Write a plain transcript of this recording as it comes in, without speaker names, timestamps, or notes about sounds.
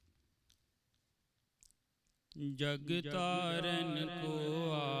जग तारन को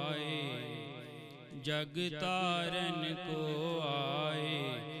आए, जग तारन को आए,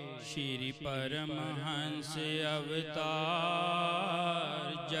 श्री परमहंस अवतार।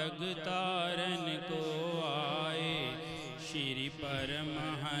 जग तारन को आए, श्री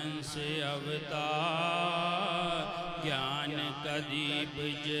परमहंस अवतार। ज्ञान का दीप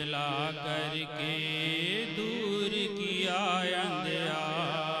जला करके दूर किया अंधियार।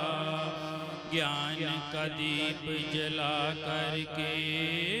 ज्ञान का दीप जला करके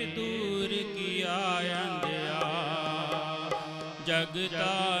दूर किया अंधियार। जग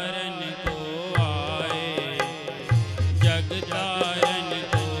तारन को आए, जग तारन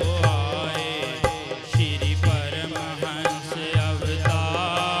को आए, श्री परमहंस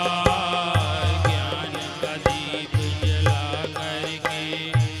अवतार। ज्ञान का दीप जला करके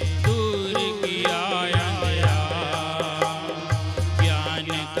दूर किया अंधियार। ज्ञान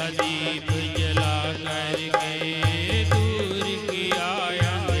का दीप जला करके दूर किया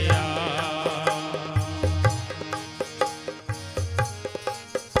अंधियार।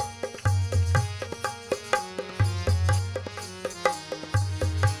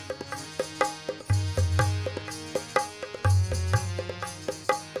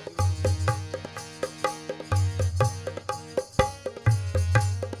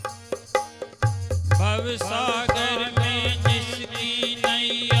 भवसागर में जिसकी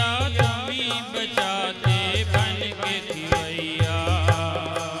नैया तुम ही बचाते बन के खिवैया।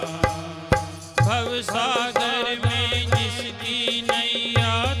 भवसागर में जिसकी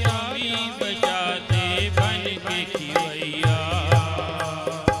नैया तुम ही बचाते बन के खिवैया।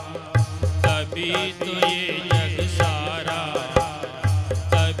 तभी तो ये जग सारा,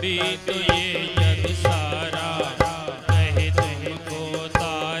 तभी तो ये जग सारा कहे तुमको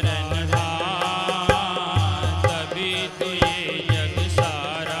तारनहार। तभी तो ये जग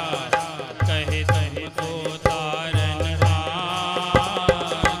सारा कहे तुमको तारनहार।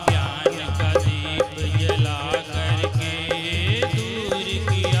 ज्ञान का दीप जला करके दूर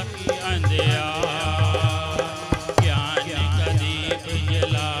किया अंधियार। ज्ञान का दीप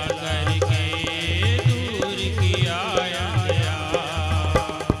जला करके दूर किया अंधियार।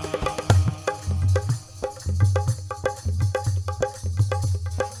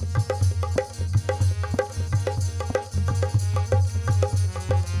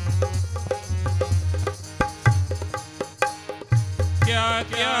 क्या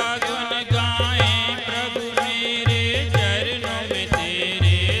क्या गुण गाएं प्रभु मेरे चरणों में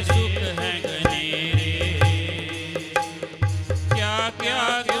तेरे सुख हैं घनेरे। क्या क्या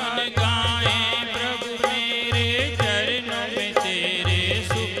गुण गाएं प्रभु मेरे चरणों में तेरे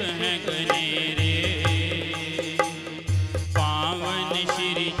सुख हैं घनेरे। पावन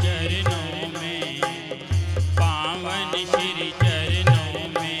श्री चरणों में, पावन श्री चरणों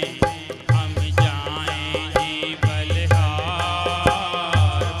में हम जाएं जी बलिहार।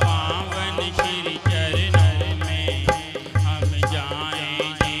 पावन श्री चरणों में हम जाएं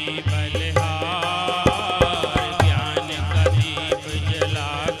जी बलिहार। ज्ञान का दीप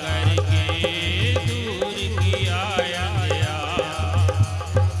जला करके दूर किया अंधियार।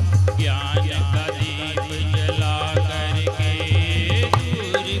 ज्ञान का दीप जला करके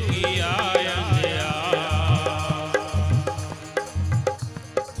दूर किया अंधियार।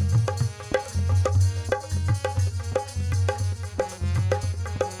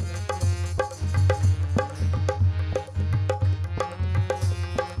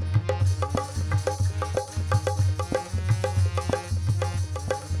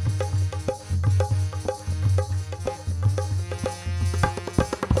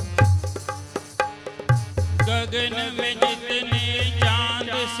 गगन में जितने चांद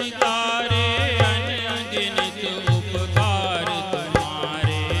सितारे अनगिनत उपकार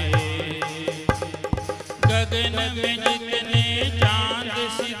तुम्हारे। गगन में जितने चांद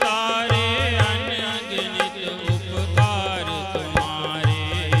सितारे अनगिनत उपकार तुम्हारे।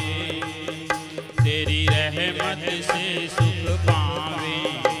 तेरी रहमत से सुख पावें,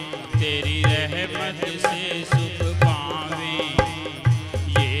 तेरी रहमत से सुख पावें।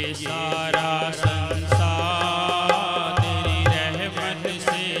 ये सारा संसार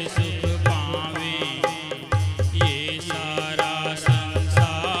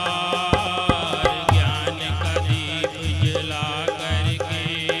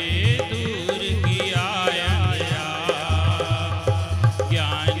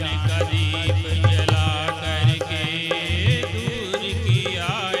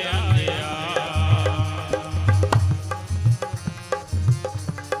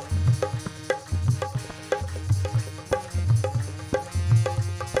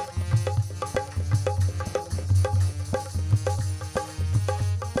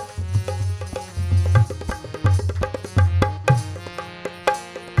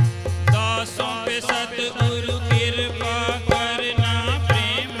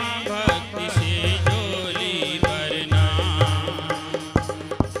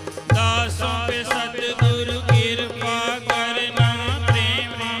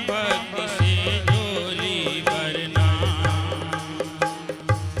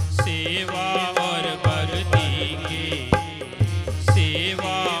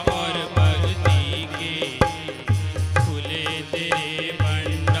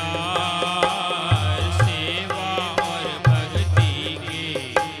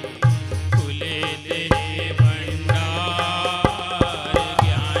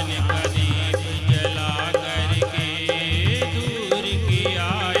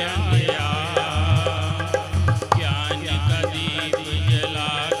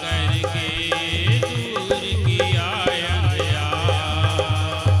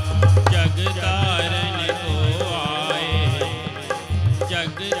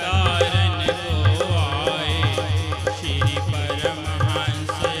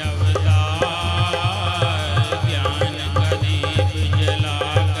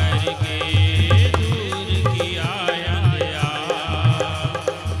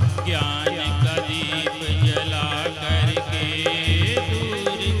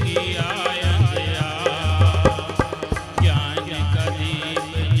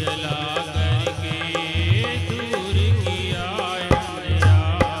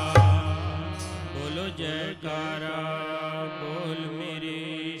जयकारा।